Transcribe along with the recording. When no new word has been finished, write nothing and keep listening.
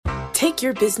Take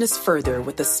your business further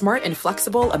with the smart and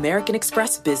flexible American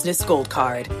Express Business Gold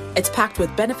Card. It's packed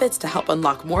with benefits to help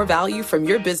unlock more value from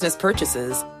your business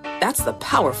purchases. That's the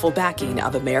powerful backing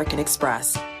of American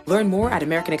Express. Learn more at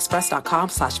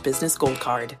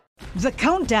americanexpress.com/businessgoldcard. The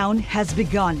countdown has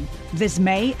begun. This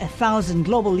May, 1,000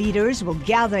 global leaders will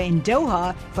gather in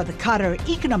Doha for the Qatar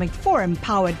Economic Forum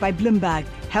powered by Bloomberg,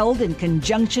 held in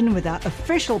conjunction with our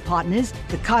official partners,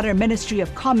 the Qatar Ministry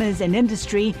of Commerce and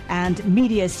Industry and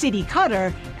Media City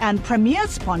Qatar, and premier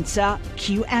sponsor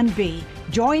QNB.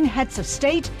 Join heads of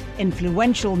state,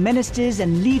 influential ministers,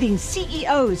 and leading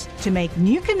CEOs to make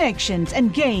new connections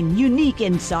and gain unique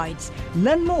insights.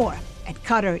 Learn more at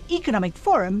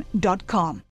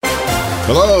QatarEconomicForum.com.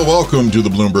 Hello, welcome to the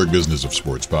Bloomberg Business of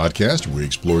Sports podcast, where we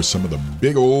explore some of the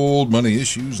big old money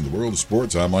issues in the world of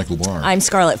sports. I'm Michael Barr. I'm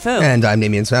Scarlett Fu. And I'm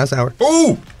Damian Sassower.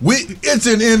 Oh, it's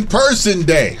an in-person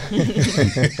day.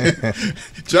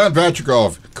 John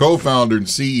Patricof, co-founder and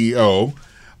CEO,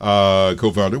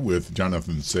 co-founder with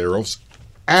Jonathan Saros,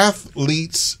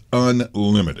 Athletes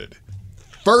Unlimited.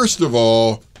 First of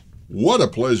all, what a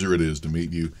pleasure it is to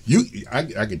meet you.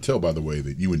 I can tell, by the way,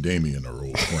 that you and Damian are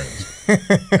old friends.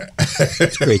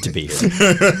 It's great to be here.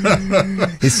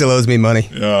 He still owes me money.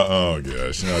 Oh,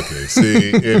 gosh. Okay.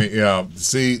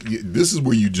 See, this is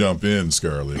where you jump in,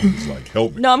 Scarlett. It's like,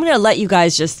 help me. No, I'm going to let you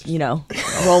guys just,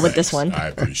 roll with this one. I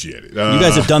appreciate it. You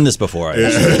guys have done this before.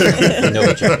 I know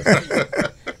each other.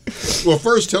 Well,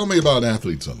 first, tell me about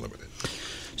Athletes Unlimited.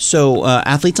 So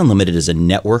Athletes Unlimited is a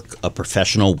network of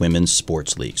professional women's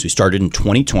sports leagues. We started in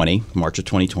 2020, March of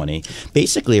 2020,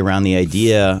 basically around the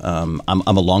idea. I'm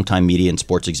a longtime media and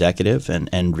sports executive,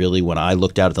 and really when I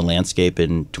looked out at the landscape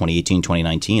in 2018,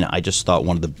 2019, I just thought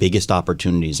one of the biggest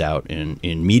opportunities out in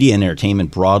media and entertainment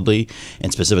broadly,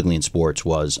 and specifically in sports,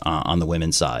 was on the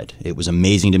women's side. It was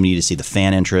amazing to me to see the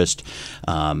fan interest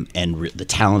and the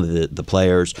talent of the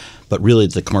players, but really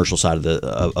the commercial side of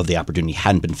the opportunity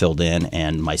hadn't been filled in,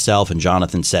 and myself and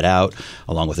Jonathan set out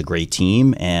along with a great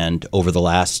team, and over the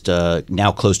last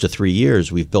now close to 3 years,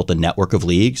 we've built a network of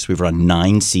leagues. We've run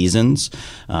 9 seasons,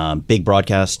 big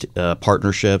broadcast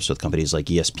partnerships with companies like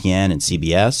ESPN and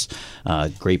CBS,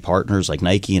 great partners like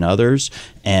Nike and others,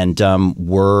 and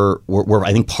we're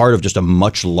I think part of just a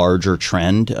much larger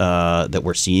trend that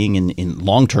we're seeing in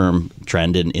long-term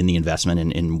trend in the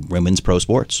investment in women's pro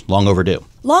sports. Long overdue.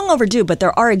 Long overdue, but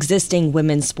there are existing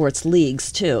women's sports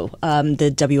leagues too.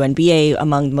 The WNBA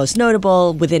among the most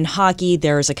notable. Within hockey,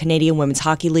 there's a Canadian Women's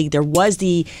Hockey League. There was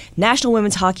the National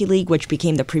Women's Hockey League, which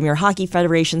became the Premier Hockey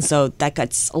Federation, so that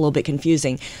gets a little bit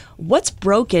confusing. What's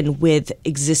broken with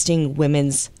existing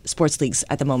women's sports leagues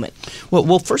at the moment?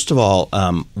 Well, first of all,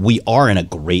 we are in a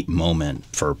great moment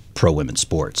for pro women's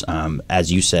sports.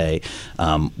 As you say,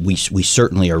 we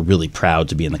certainly are really proud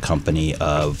to be in the company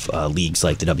of leagues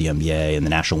like the WNBA and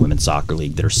the National Women's Soccer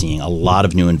League that are seeing a lot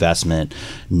of new investment,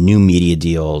 new media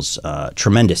deals,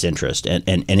 tremendous interest,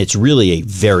 and it's really a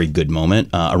very good moment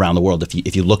around the world.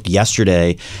 If you looked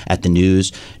yesterday at the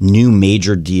news, new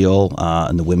major deal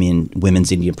in the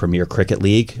Women's Indian Premier Cricket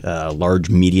League,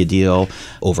 large media deal,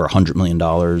 over $100 million,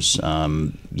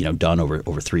 done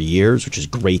over 3 years, which is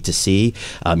great to see.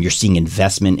 You're seeing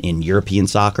investment in European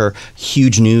soccer.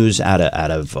 Huge news out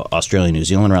of Australia and New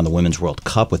Zealand around the Women's World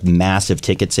Cup with massive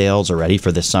ticket sales already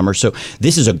for this summer. So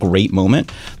this is a great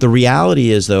moment. The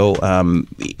reality is, though,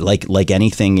 like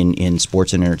anything in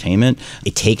sports and entertainment,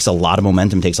 it takes a lot of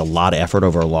momentum, takes a lot of effort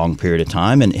over a long period of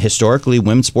time. And historically,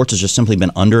 women's sports has just simply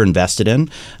been underinvested in.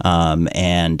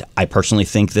 And I personally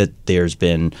think that there's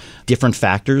been different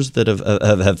factors that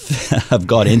have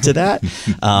got into that,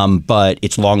 but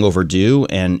it's long overdue,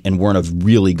 and we're in a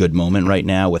really good moment right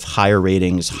now with higher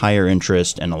ratings, higher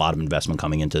interest, and a lot of investment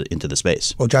coming into the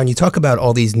space. Well, John, you talk about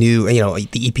all these new,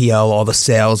 the EPL, all the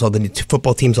sales, all the new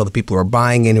football teams, all the people who are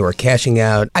buying in, who are cashing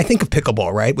out. I think of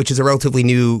pickleball, right, which is a relatively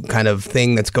new kind of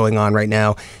thing that's going on right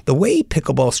now. The way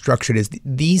pickleball is structured is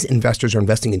these investors are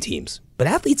investing in teams. But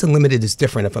Athletes Unlimited is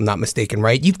different, if I'm not mistaken,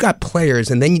 right? You've got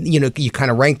players, and then you kind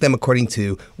of rank them according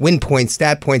to win points,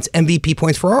 stat points, MVP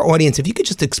points. For our audience, if you could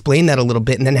just explain that a little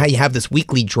bit, and then how you have this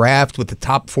weekly draft with the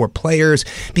top 4 players,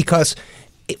 because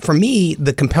for me,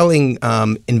 the compelling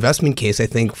investment case, I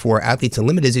think, for Athletes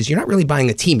Unlimited is you're not really buying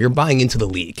a team, you're buying into the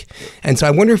league. And so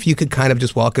I wonder if you could kind of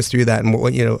just walk us through that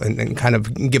and kind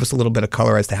of give us a little bit of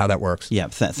color as to how that works. Yeah,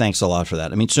 thanks a lot for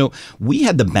that. I mean, so we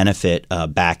had the benefit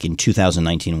back in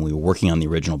 2019 when we were working on the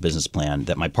original business plan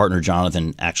that my partner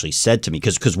Jonathan actually said to me,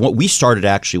 because what we started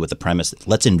actually with the premise,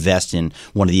 let's invest in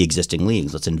one of the existing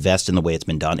leagues. Let's invest in the way it's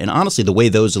been done. And honestly, the way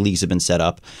those leagues have been set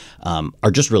up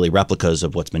are just really replicas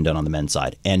of what's been done on the men's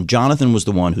side. And Jonathan was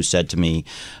the one who said to me,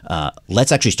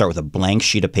 let's actually start with a blank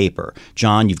sheet of paper.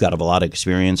 John, you've got a lot of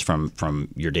experience from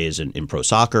your days in pro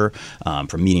soccer,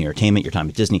 from media entertainment, your time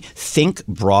at Disney. Think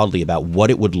broadly about what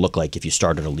it would look like if you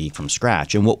started a league from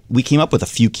scratch. And what we came up with a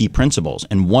few key principles.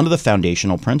 And one of the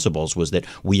foundational principles was that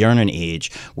we are in an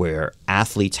age where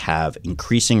athletes have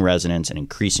increasing resonance and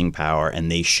increasing power,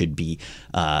 and they should be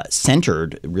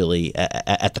centered really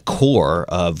at the core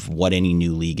of what any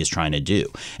new league is trying to do.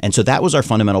 And so that was our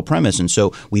fundamental premise. And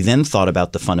so we then thought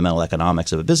about the fundamental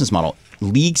economics of a business model.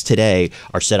 Leagues today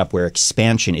are set up where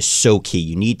expansion is so key.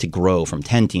 You need to grow from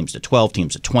 10 teams to 12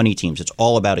 teams to 20 teams. It's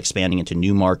all about expanding into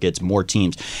new markets, more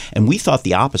teams. And we thought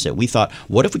the opposite. We thought,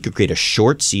 what if we could create a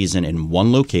short season in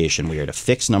one location where you had a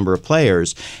fixed number of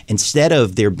players, instead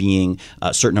of there being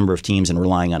a certain number of teams and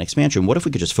relying on expansion? What if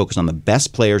we could just focus on the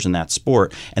best players in that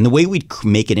sport? And the way we'd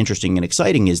make it interesting and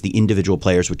exciting is the individual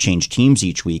players would change teams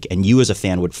each week, and you as a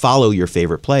fan would follow your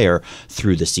favorite player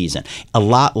through the season. A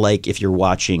lot like if you're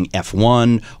watching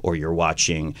F1 or you're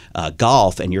watching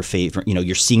golf, and your favorite,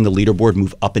 you're seeing the leaderboard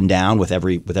move up and down with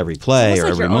every play it's or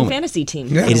like every your moment. Own fantasy team.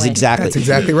 Yeah. It is exactly. That's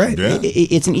exactly right. Yeah.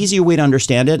 It's an easier way to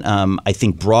understand it. I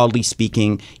think broadly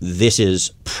speaking, this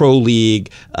is pro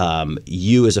league.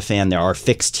 You as a fan, there are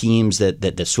fixed teams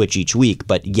that switch each week.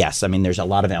 But yes, I mean, there's a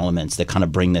lot of elements that kind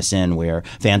of bring this in where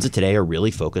fans of today are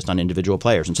really focused on individual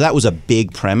players. And so that was a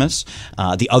big premise.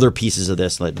 The other pieces of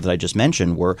this that I just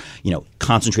mentioned were,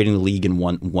 concentrating the league in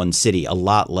one city, a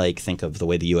lot like think of the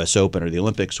way the U.S. Open or the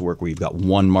Olympics work, where you've got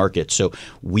one market. So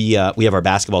we have our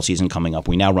basketball season coming up.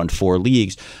 We now run 4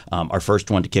 leagues. Our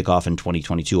first one to kick off in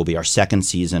 2022 will be our second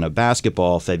season of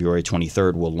basketball. February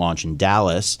 23rd, we'll launch in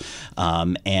Dallas,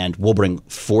 and we'll bring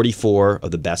 44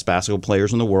 of the best basketball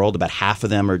players in the world. About half of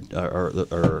them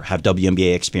are have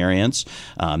WNBA experience.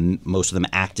 Most of them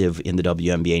active in the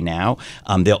WNBA now.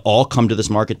 They'll all come to this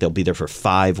market. They'll be there for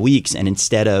 5 weeks, and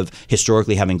instead of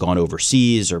historically having gone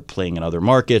overseas or playing in other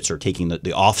markets or taking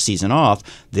the off season off,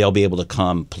 they'll be able to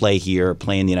come play here,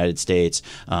 play in the United States,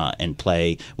 and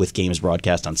play with games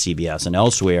broadcast on CBS and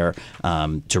elsewhere,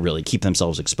 to really keep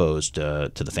themselves exposed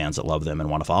to the fans that love them and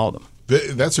want to follow them.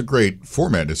 That's a great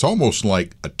format. It's almost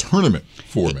like a tournament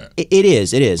format. It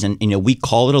is. And, we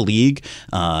call it a league.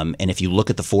 And if you look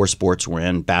at the 4 sports we're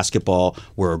in, basketball,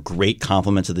 we're a great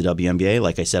complement to the WNBA.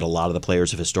 Like I said, a lot of the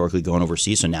players have historically gone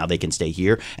overseas, so now they can stay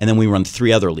here. And then we run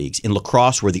 3 other leagues. In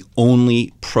lacrosse, we're the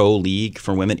only pro league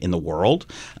for women in the world.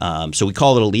 So we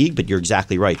call it a league, but you're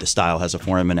exactly right. The style has a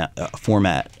format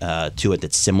to it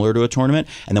that's similar to a tournament.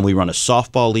 And then we run a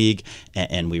softball league,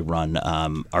 and we run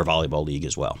our volleyball league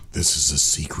as well. This is a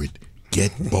secret.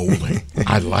 Get bowling.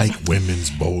 I like women's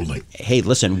bowling. Hey,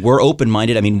 listen, we're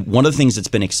open-minded. I mean, one of the things that's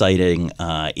been exciting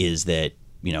is that,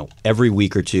 every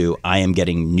week or two, I am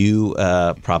getting new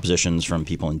propositions from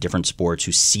people in different sports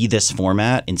who see this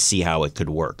format and see how it could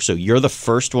work. So you're the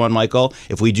first one, Michael.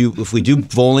 If we do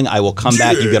bowling, I will come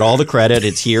back. You get all the credit.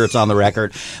 It's here. It's on the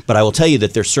record. But I will tell you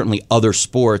that there's certainly other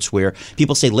sports where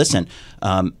people say, listen,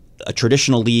 a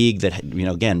traditional league that,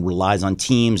 again, relies on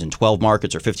teams in 12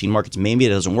 markets or 15 markets, maybe it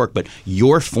doesn't work, but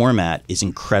your format is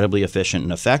incredibly efficient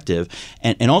and effective.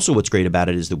 And also what's great about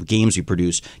it is the games we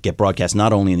produce get broadcast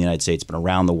not only in the United States, but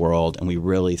around the world. And we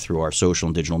really, through our social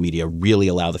and digital media, really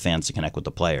allow the fans to connect with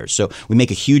the players. So we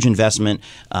make a huge investment.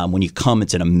 When you come,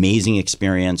 it's an amazing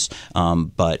experience.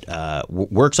 But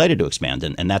we're excited to expand.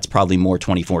 And that's probably more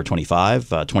 24,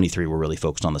 25. 23, we're really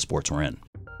focused on the sports we're in.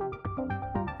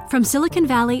 From Silicon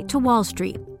Valley to Wall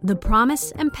Street, the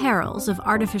promise and perils of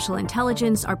artificial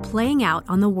intelligence are playing out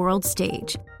on the world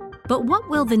stage. But what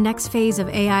will the next phase of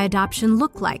AI adoption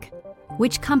look like?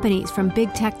 Which companies, from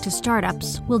big tech to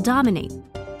startups, will dominate?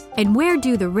 And where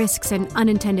do the risks and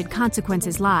unintended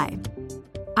consequences lie?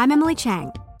 I'm Emily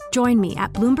Chang. Join me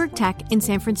at Bloomberg Tech in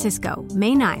San Francisco,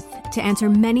 May 9th, to answer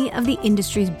many of the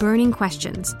industry's burning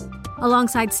questions,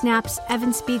 alongside Snap's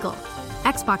Evan Spiegel,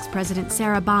 Xbox President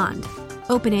Sarah Bond,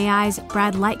 OpenAI's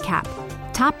Brad Lightcap,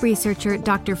 top researcher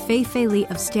Dr. Fei-Fei Li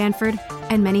of Stanford,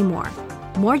 and many more.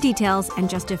 More details and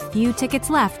just a few tickets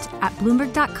left at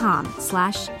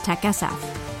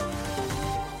Bloomberg.com/TechSF.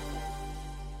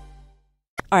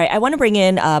 All right, I want to bring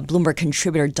in Bloomberg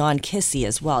contributor Dawn Kissy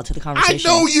as well to the conversation.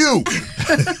 I know you!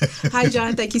 Hi,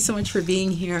 John. Thank you so much for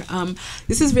being here.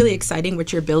 This is really exciting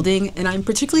what you're building, and I'm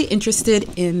particularly interested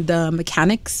in the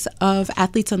mechanics of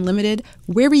Athletes Unlimited.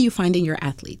 Where are you finding your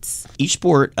athletes? Each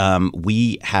sport,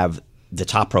 we have the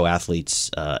top pro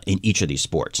athletes in each of these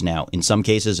sports. Now, in some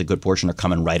cases, a good portion are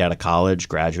coming right out of college,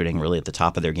 graduating really at the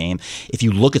top of their game. If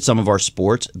you look at some of our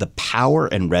sports, the power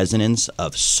and resonance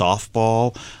of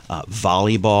softball,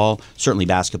 volleyball, certainly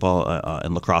basketball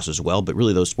and lacrosse as well, but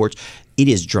really those sports, it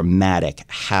is dramatic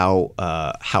how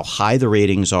high the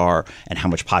ratings are and how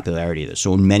much popularity it is.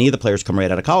 So many of the players come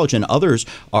right out of college, and others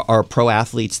are pro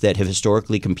athletes that have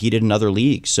historically competed in other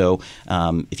leagues. So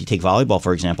if you take volleyball,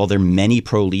 for example, there are many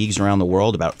pro leagues around the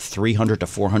world. About 300 to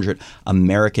 400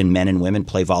 American men and women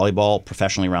play volleyball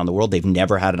professionally around the world. They've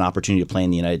never had an opportunity to play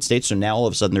in the United States, so now all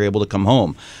of a sudden they're able to come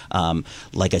home.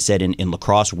 Like I said, in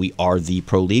lacrosse, we are the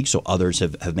pro league, so others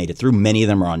have made it through. Many of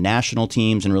them are on national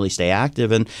teams and really stay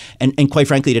active. And quite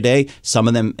frankly, today, some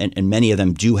of them and many of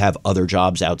them do have other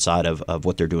jobs outside of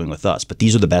what they're doing with us. But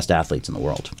these are the best athletes in the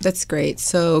world. That's great.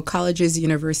 So colleges,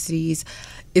 universities,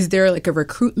 is there like a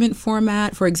recruitment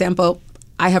format? For example,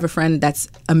 I have a friend that's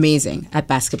amazing at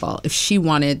basketball. If she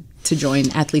wanted to join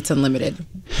Athletes Unlimited?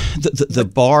 The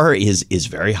bar is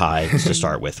very high to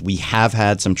start with. We have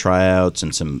had some tryouts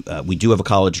and some. We do have a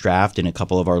college draft in a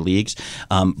couple of our leagues,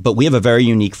 but we have a very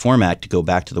unique format to go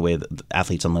back to the way that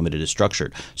Athletes Unlimited is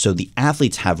structured. So the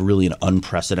athletes have really an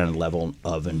unprecedented level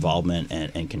of involvement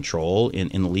and control in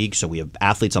the league. So we have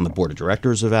athletes on the board of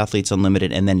directors of Athletes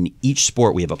Unlimited, and then in each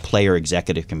sport we have a player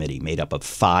executive committee made up of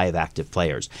 5 active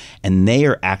players, and they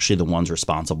are actually the ones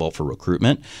responsible for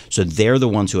recruitment. So they're the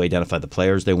ones who identify the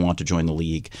players they want to join the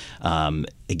league.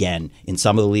 Again, in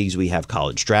some of the leagues we have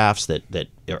college drafts that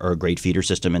are a great feeder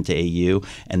system into AU,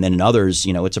 and then in others,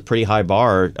 it's a pretty high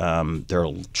bar. There are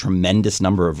a tremendous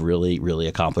number of really, really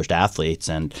accomplished athletes,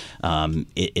 and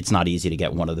it's not easy to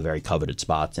get one of the very coveted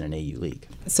spots in an AU league.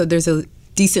 So there's a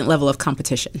decent level of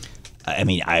competition. I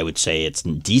mean, I would say it's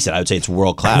decent. I would say it's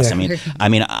world class.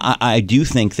 I do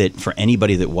think that for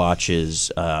anybody that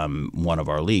watches one of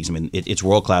our leagues, it's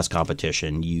world class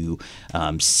competition. You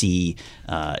see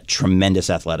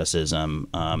tremendous athleticism,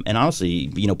 and honestly,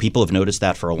 people have noticed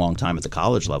that for a long time at the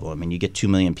college level. You get 2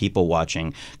 million people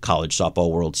watching college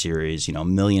softball World Series.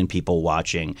 1 million people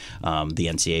watching the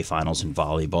NCAA finals in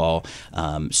volleyball.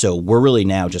 So we're really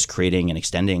now just creating and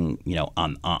extending,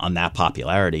 on that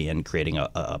popularity and creating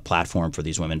a platform for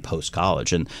these women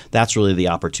post-college. And that's really the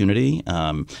opportunity.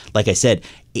 Like I said,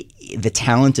 the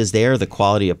talent is there, the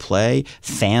quality of play,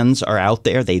 fans are out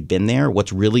there, they've been there.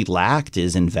 What's really lacked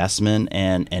is investment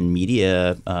and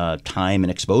media time and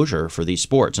exposure for these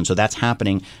sports. And so that's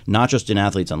happening not just in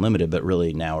Athletes Unlimited, but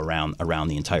really now around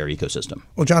the entire ecosystem.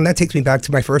 Well, John, that takes me back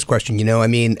to my first question.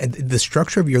 The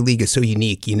structure of your league is so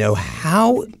unique.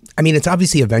 It's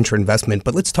obviously a venture investment,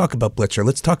 but let's talk about Blitzer.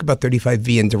 Let's talk about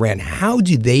 35V and Durant. How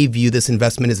do they view this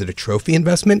investment? Is it a trophy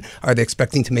investment? Are they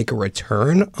expecting to make a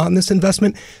return on this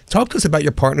investment? Talk to us about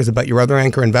your partners, about your other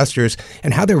anchor investors,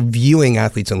 and how they're viewing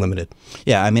Athletes Unlimited.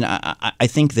 Yeah, I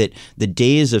think that the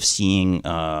days of seeing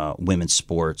women's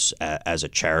sports as a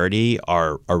charity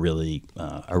are really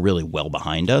well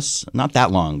behind us. Not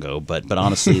that long ago, but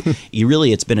honestly,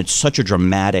 it's been such a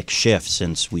dramatic shift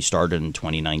since we started in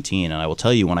 2019. And I will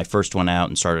tell you, when I first went out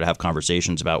and started to have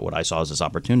conversations about what I saw as this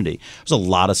opportunity, there was a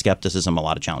lot of skepticism, a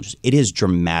lot of challenges. It has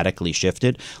dramatically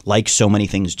shifted, like so many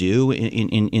things do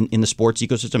in the sports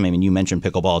ecosystem. You mentioned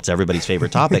pickleball; it's everybody's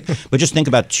favorite topic. But just think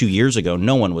about 2 years ago,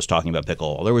 no one was talking about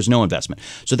pickleball. There was no investment.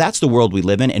 So that's the world we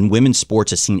live in, and women's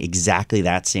sports has seen exactly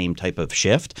that same type of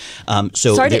shift.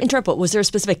 Sorry to interrupt, but was there a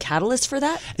specific catalyst for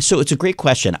that? So it's a great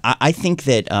question. I think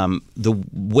that the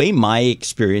way my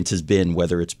experience has been,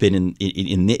 whether it's been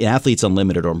in Athletes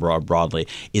Unlimited or broadly,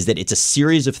 is that it's a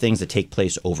series of things that take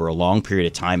place over a long period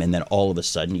of time, and then all of a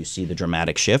sudden you see the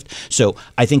dramatic shift. So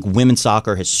I think women's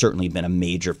soccer has certainly been a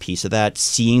major piece of that.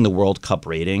 Seeing the World Cup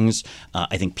ratings,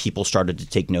 I think people started to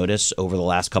take notice over the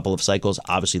last couple of cycles.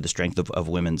 Obviously, the strength of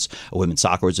women's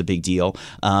soccer is a big deal.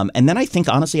 And then I think,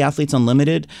 honestly, Athletes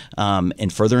Unlimited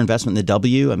and further investment in the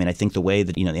W. I think the way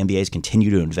that the NBA has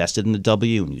continued to invest in the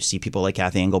W, and you see people like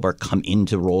Kathy Engelbert come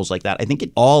into roles like that, I think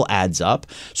it all adds up.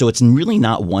 So it's really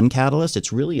not one catalyst.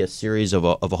 It's really a series of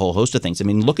a whole host of things.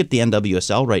 Look at the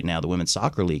NWSL right now, the Women's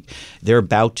Soccer League. They're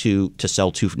about to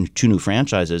sell two new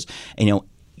franchises. And,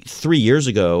 3 years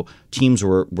ago, teams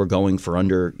were going for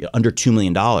under $2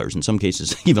 million, in some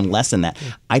cases even less than that.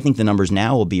 I think the numbers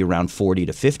now will be around 40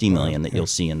 to 50 million that you'll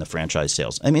see in the franchise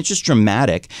sales. It's just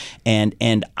dramatic,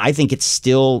 and I think it's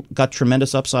still got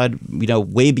tremendous upside,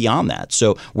 way beyond that.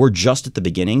 So we're just at the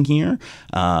beginning here,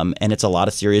 and it's a lot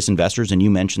of serious investors. And you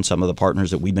mentioned some of the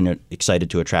partners that we've been excited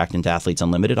to attract into Athletes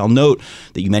Unlimited. I'll note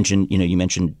that you mentioned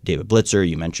David Blitzer,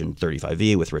 you mentioned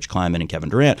 35V with Rich Kleiman and Kevin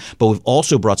Durant, but we've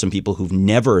also brought some people who've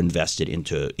never never invested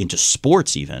into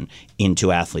sports, even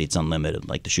into Athletes Unlimited,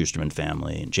 like the Schusterman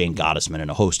family and Jane Gottesman and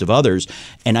a host of others.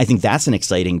 And I think that's an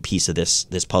exciting piece of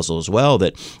this puzzle as well,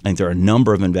 that I think there are a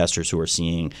number of investors who are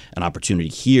seeing an opportunity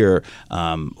here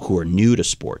who are new to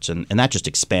sports. And that just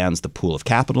expands the pool of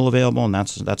capital available, and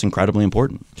that's incredibly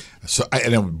important. So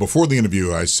and before the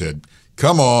interview, I said,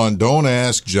 come on, don't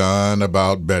ask John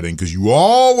about betting, because you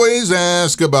always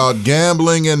ask about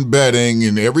gambling and betting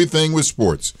and everything with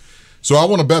sports. So I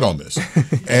want to bet on this.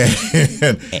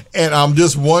 and I'm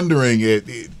just wondering,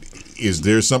 is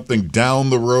there something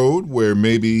down the road where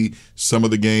maybe some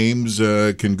of the games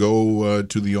can go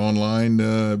to the online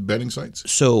betting sites?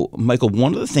 So, Michael,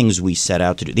 one of the things we set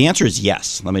out to do, the answer is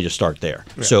yes. Let me just start there.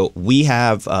 Yeah. So we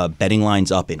have betting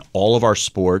lines up in all of our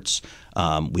sports.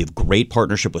 We have great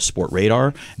partnership with Sport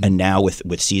Radar and now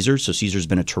with Caesars. So Caesars has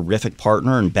been a terrific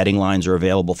partner, and betting lines are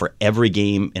available for every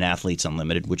game in Athletes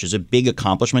Unlimited, which is a big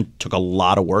accomplishment. Took a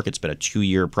lot of work. It's been a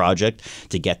 2-year project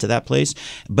to get to that place.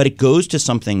 But it goes to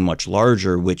something much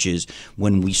larger, which is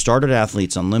when we started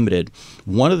Athletes Unlimited,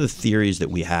 one of the theories that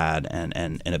we had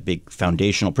and a big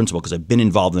foundational principle, because I've been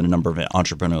involved in a number of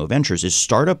entrepreneurial ventures, is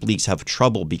startup leagues have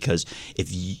trouble because if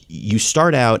you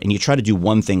start out and you try to do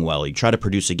one thing well, you try to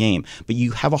produce a game, but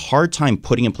you have a hard time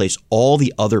putting in place all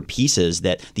the other pieces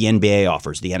that the NBA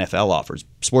offers, the NFL offers.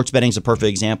 Sports betting is a perfect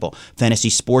example. Fantasy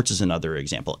sports is another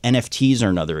example. NFTs are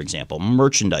another example.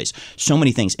 Merchandise, so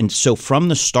many things. And so from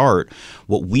the start,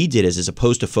 what we did is, as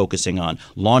opposed to focusing on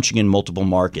launching in multiple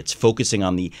markets, focusing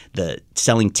on the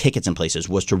selling tickets in places,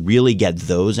 was to really get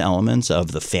those elements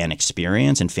of the fan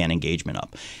experience and fan engagement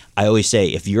up. I always say,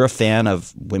 if you're a fan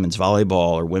of women's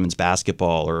volleyball or women's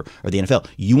basketball or the NFL,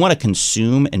 you want to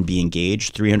consume and be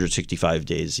engaged 365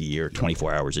 days a year,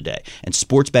 24 hours a day. And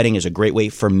sports betting is a great way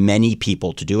for many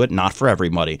people to do it, not for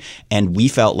everybody. And we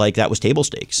felt like that was table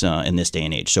stakes in this day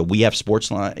and age. So we have sports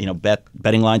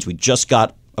betting lines. We just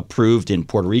got approved in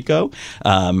Puerto Rico,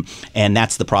 and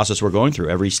that's the process we're going through.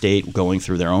 Every state going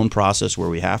through their own process where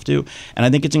we have to. And I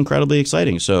think it's incredibly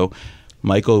exciting. So,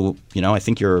 Michael, I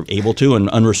think you're able to and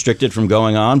unrestricted from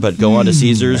going on, but go on to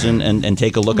Caesars and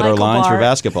take a look at our lines for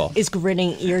basketball. Is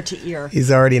grinning ear to ear. He's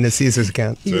already in a Caesars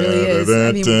account. He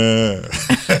really is.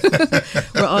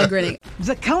 We're all grinning.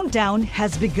 The countdown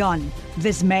has begun.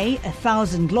 This May,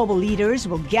 1,000 global leaders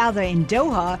will gather in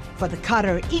Doha for the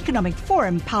Qatar Economic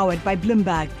Forum powered by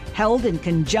Bloomberg, held in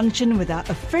conjunction with our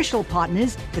official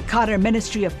partners, the Qatar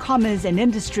Ministry of Commerce and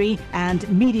Industry and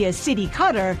Media City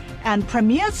Qatar, and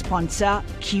premier sponsor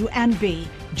QNB.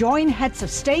 Join heads of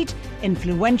state,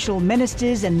 influential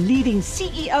ministers, and leading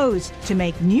CEOs to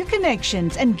make new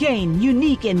connections and gain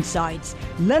unique insights.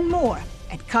 Learn more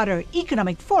at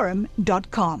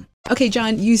QatarEconomicForum.com. Okay,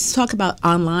 John, you talk about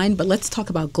online, but let's talk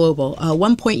about global.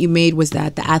 One point you made was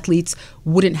that the athletes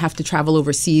wouldn't have to travel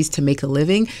overseas to make a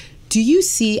living. Do you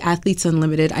see Athletes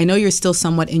Unlimited? I know you're still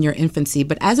somewhat in your infancy,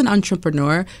 but as an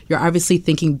entrepreneur, you're obviously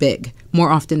thinking big more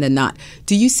often than not.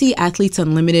 Do you see Athletes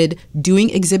Unlimited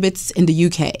doing exhibits in the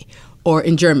UK or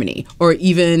in Germany or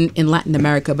even in Latin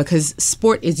America? Because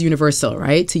sport is universal,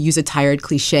 right? To use a tired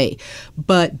cliche.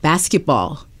 But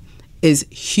basketball is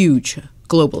huge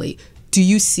globally. Do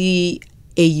you see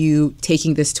AU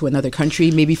taking this to another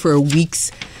country, maybe for a week's,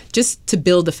 just to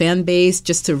build a fan base,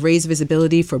 just to raise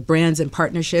visibility for brands and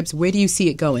partnerships? Where do you see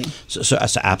it going? So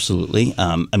absolutely.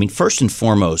 First and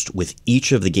foremost, with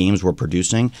each of the games we're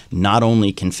producing, not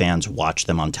only can fans watch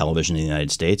them on television in the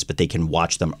United States, but they can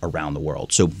watch them around the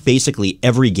world. So basically,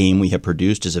 every game we have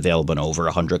produced is available in over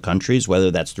 100 countries,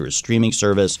 whether that's through a streaming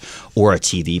service or a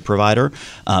TV provider.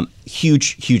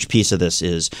 Huge piece of this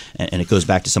is, and it goes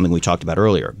back to something we talked about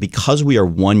earlier, because we are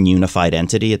one unified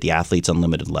entity at the Athletes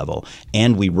Unlimited level,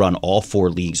 and we run all 4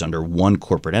 leagues under one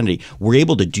corporate entity, we're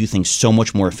able to do things so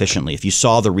much more efficiently. If you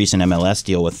saw the recent MLS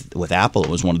deal with Apple, it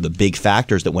was one of the big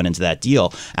factors that went into that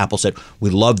deal. Apple said, we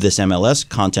love this MLS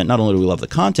content. Not only do we love the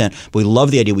content, but we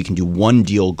love the idea we can do one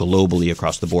deal globally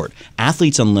across the board.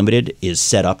 Athletes Unlimited is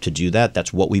set up to do that.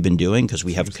 That's what we've been doing because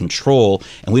we have control,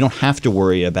 and we don't have to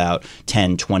worry about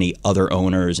 10, 20 other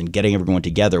owners and getting everyone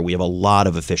together. We have a lot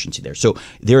of efficiency there. So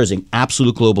there is an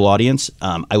absolute global audience.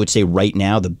 I would say right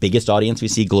now the biggest audience we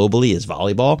see globally is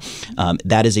volleyball.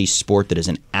 That is a sport that is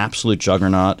an absolute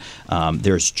juggernaut.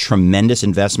 There's tremendous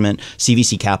investment.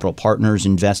 CVC Capital Partners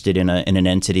invested in an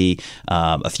entity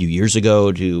a few years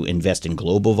ago to invest in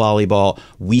global volleyball.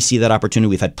 We see that opportunity.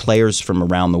 We've had players from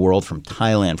around the world, from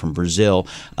Thailand, from Brazil,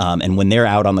 and when they're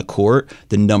out on the court,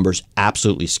 the numbers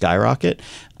absolutely skyrocket.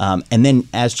 And then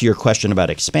as to your question about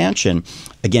expansion,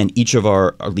 again, each of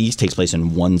our leagues takes place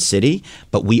in one city,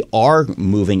 but we are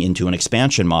moving into an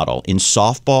expansion model. In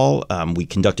softball, softball, we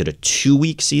conducted a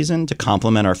 2-week season to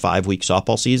complement our 5-week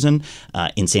softball season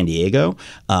in San Diego.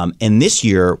 And this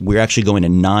year, we're actually going to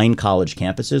 9 college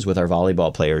campuses with our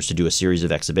volleyball players to do a series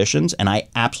of exhibitions. And I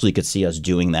absolutely could see us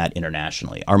doing that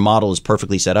internationally. Our model is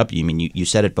perfectly set up. You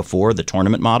said it before, the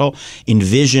tournament model.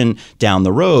 Envision down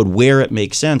the road where it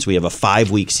makes sense. We have a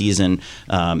 5-week season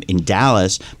in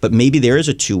Dallas, but maybe there is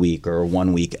a 2-week or a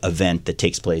 1-week event that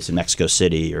takes place in Mexico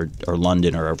City or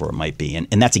London or wherever it might be.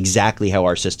 And that's exactly how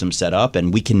our system's set up.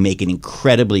 And we can make an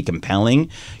incredibly compelling,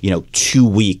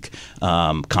 2-week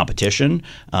competition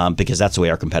because that's the way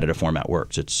our competitive format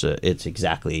works. It's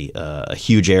exactly a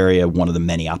huge area, one of the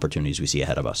many opportunities we see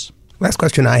ahead of us. Last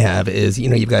question I have is,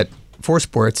 you've got 4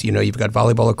 sports. You've got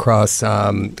volleyball, lacrosse,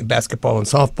 basketball, and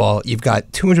softball. You've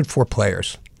got 204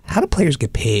 players. How do players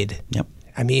get paid? Yep.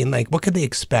 I mean, what could they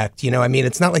expect?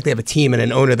 It's not like they have a team and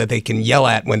an owner that they can yell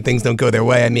at when things don't go their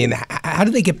way. I mean, how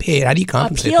do they get paid? How do you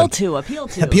compensate them?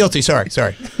 Appeal to.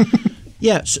 Sorry.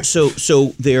 Yeah,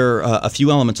 so there are a few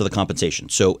elements of the compensation.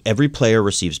 So every player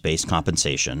receives base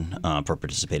compensation for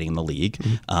participating in the league,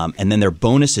 and then there are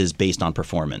bonuses based on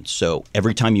performance. So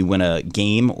every time you win a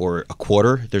game or a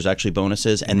quarter, there's actually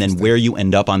bonuses, and then where you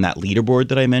end up on that leaderboard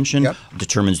that I mentioned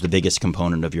determines the biggest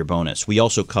component of your bonus. We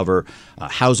also cover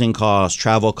housing costs,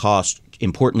 travel costs.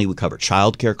 Importantly, we cover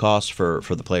childcare costs for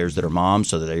the players that are moms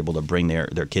so that they're able to bring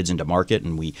their kids into market,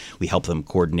 and we help them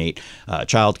coordinate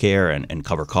childcare and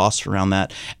cover costs around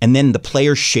that. And then the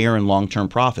players share in long-term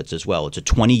profits as well. It's a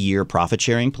 20-year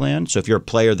profit-sharing plan. So if you're a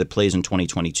player that plays in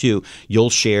 2022, you'll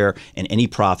share in any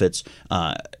profits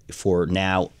for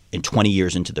now in 20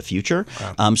 years into the future.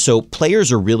 Wow. So players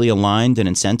are really aligned and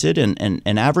incented,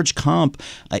 and average comp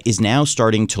is now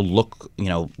starting to look,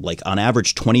 like on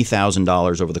average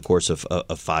 $20,000 over the course of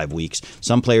 5 weeks.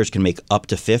 Some players can make up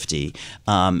to 50,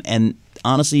 and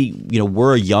honestly,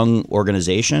 we're a young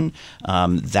organization.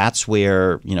 That's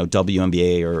where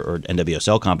WNBA or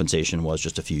NWSL compensation was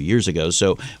just a few years ago.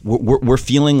 So we're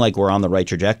feeling like we're on the right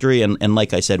trajectory. And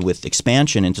like I said, with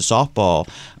expansion into softball,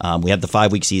 we have the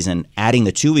 5-week season. Adding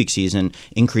the 2-week season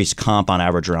increased comp on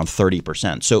average around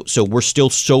 30%. So we're still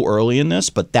so early in this,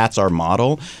 but that's our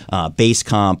model: base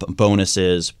comp,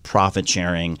 bonuses, profit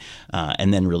sharing,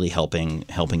 and then really helping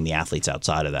the athletes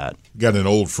outside of that. Got an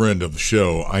old friend of the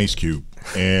show, Ice Cube.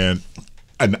 And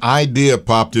an idea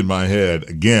popped in my head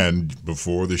again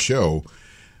before the show.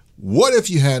 What if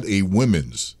you had a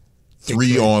women's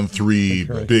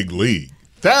 3-on-3 big league?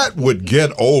 That would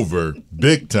get over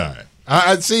big time.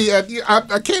 I see. I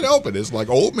can't help it. It's like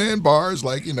old man bars.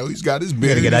 Like he's got his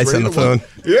beer. You gotta get Ice on the phone.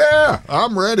 Yeah,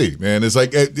 I'm ready, man. It's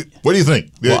like, what do you think?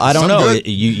 Well, I don't know.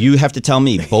 You have to tell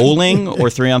me, bowling or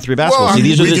 3-on-3 basketball. See,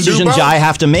 these are the decisions I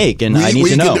have to make, and I need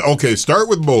to know. Okay, start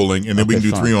with bowling, and then we can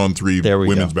do 3-on-3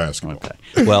 women's basketball.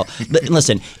 Okay. Well,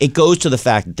 listen, it goes to the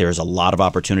fact that there's a lot of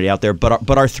opportunity out there,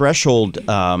 but our threshold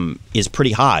is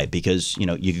pretty high because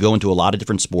you go into a lot of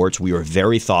different sports. We were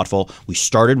very thoughtful. We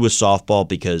started with softball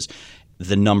because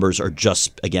the numbers are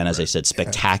just, again, as I said,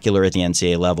 spectacular at the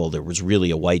NCAA level. There was really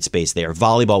a white space there.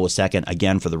 Volleyball was second,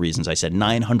 again, for the reasons I said.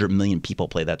 900 million people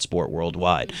play that sport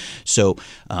worldwide. So,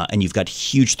 and you've got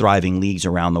huge thriving leagues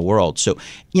around the world. So,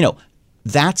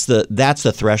 that's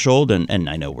the threshold, and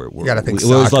I know we always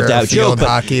love to have field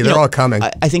hockey. They're all coming.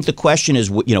 I think the question is,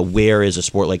 where is a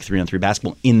sport like 3-on-3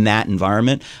 basketball in that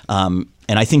environment? And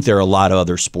I think there are a lot of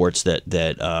other sports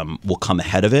that will come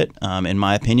ahead of it, in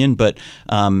my opinion. But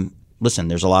listen,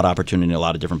 there's a lot of opportunity in a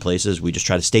lot of different places. We just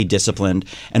try to stay disciplined.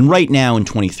 And right now in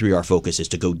 23, our focus is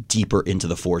to go deeper into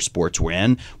the 4 sports we're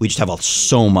in. We just have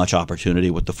so much opportunity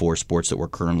with the 4 sports that we're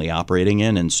currently operating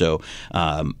in. And so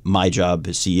my job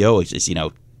as CEO is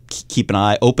keep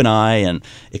an open eye and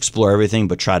explore everything,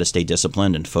 but try to stay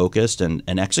disciplined and focused and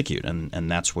execute.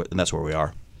 And that's where we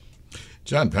are.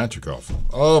 John Patricof.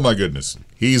 Oh, my goodness.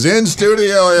 He's in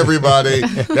studio, everybody.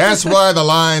 That's why the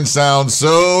line sounds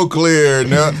so clear.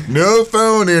 No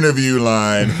phone interview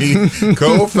line. He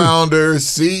co-founder,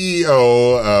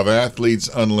 CEO of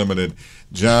Athletes Unlimited.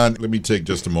 John, let me take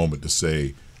just a moment to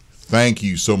say thank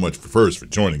you so much for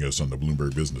joining us on the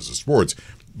Bloomberg Business of Sports,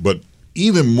 but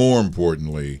even more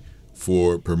importantly,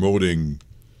 for promoting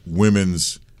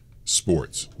women's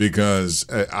sports, because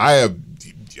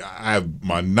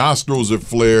my nostrils have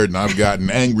flared and I've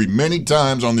gotten angry many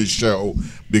times on this show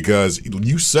because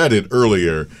you said it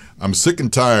earlier. I'm sick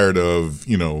and tired of,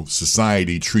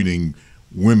 society treating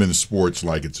women's sports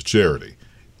like it's a charity,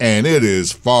 and it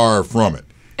is far from it.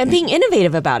 And being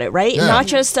innovative about it, right? Yeah. Not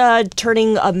just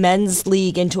turning a men's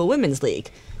league into a women's league.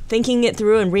 thinking it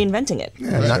through and reinventing it.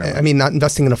 Yeah, not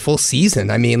investing in a full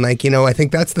season. I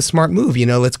think that's the smart move.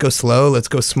 Let's go slow, let's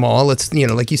go small. Let's,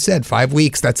 like you said, 5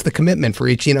 weeks. That's the commitment for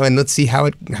each. And let's see how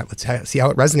it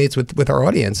resonates with our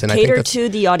audience. And cater I think to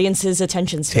the audience's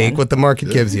attention span. Take what the market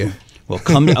gives you. Well,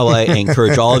 come to LA. I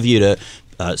encourage all of you to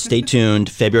stay tuned.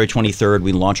 February 23rd,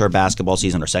 we launch our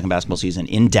second basketball season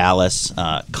in Dallas.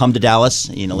 Come to Dallas.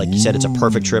 Like you said, it's a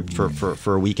perfect trip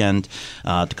for a weekend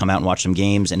to come out and watch some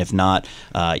games. And if not,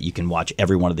 you can watch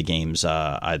every one of the games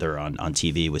either on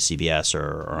TV with CBS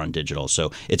or on digital.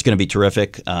 So it's going to be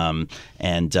terrific.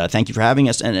 And thank you for having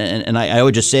us. And I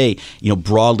would just say,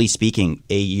 broadly speaking,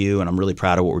 AU, and I'm really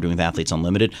proud of what we're doing with Athletes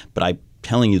Unlimited, but I'm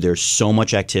telling you, there's so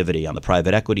much activity on the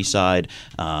private equity side,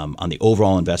 on the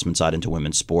overall investment side into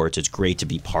women's sports. It's great to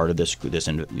be part of this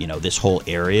whole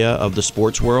area of the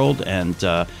sports world, and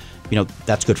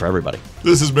that's good for everybody.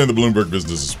 This has been the Bloomberg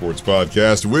Business of Sports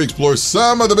podcast. We explore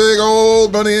some of the big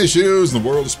old money issues in the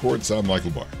world of sports. I'm Michael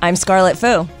Barr. I'm Scarlett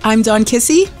Fu. I'm Dawn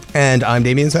Kissy. And I'm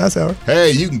Damian Sassower. Hey,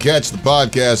 you can catch the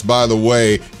podcast, by the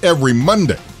way, every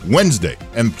Monday, Wednesday,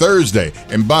 and Thursday.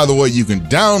 And by the way, you can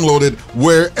download it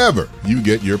wherever you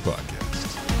get your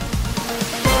podcasts.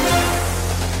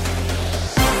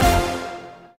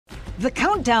 The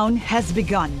countdown has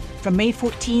begun. From May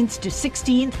 14th to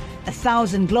 16th,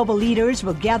 1,000 global leaders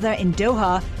will gather in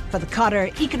Doha for the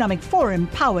Qatar Economic Forum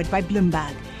powered by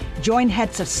Bloomberg. Join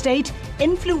heads of state,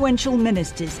 influential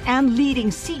ministers, and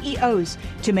leading CEOs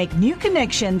to make new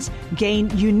connections, gain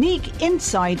unique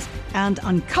insights, and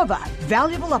uncover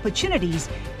valuable opportunities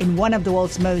in one of the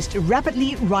world's most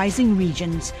rapidly rising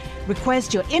regions.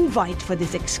 Request your invite for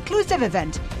this exclusive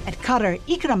event at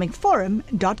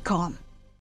QatarEconomicForum.com.